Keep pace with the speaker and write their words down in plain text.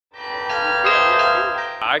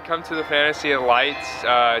I come to the Fantasy of Lights to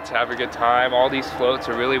have a good time. All these floats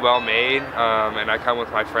are really well made, and I come with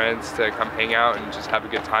my friends to come hang out and just have a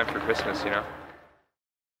good time for Christmas, you know.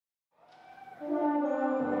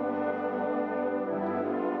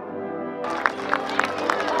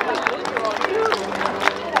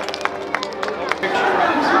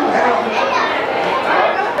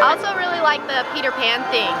 I also really like the Peter Pan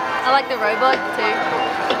thing. I like the robot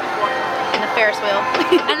too. And the Ferris wheel.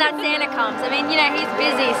 And that Santa comes. I mean, you know, he's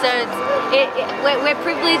busy, so we're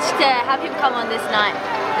privileged to have him come on this night.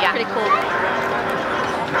 Yeah. Pretty cool.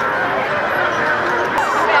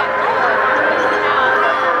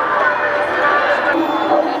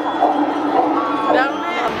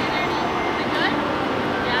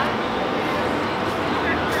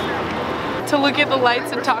 To look at the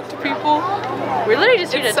lights and talk to people. We're literally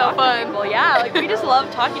just here to talk fun. to people. Yeah, like we just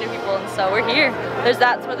love talking to people, and so we're here.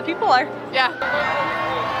 That's where the people are. Yeah.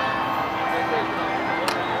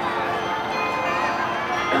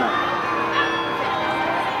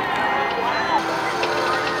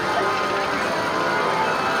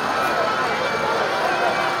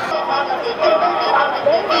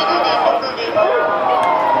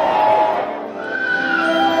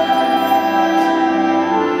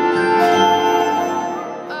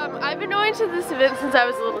 I've been going to this event since I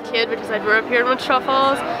was a little kid because I grew up here in Wichita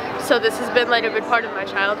Falls, so this has been like a good part of my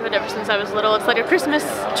childhood ever since I was little. It's like a Christmas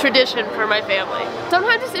tradition for my family.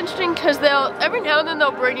 Sometimes it's interesting because every now and then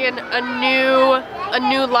they'll bring in a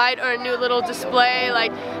new light or a new little display.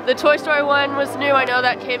 Like the Toy Story one was new. I know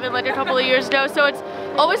that came in like a couple of years ago, so it's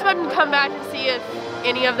always fun to come back and see if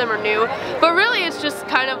any of them are new. But really it's just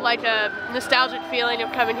kind of like a nostalgic feeling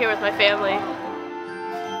of coming here with my family.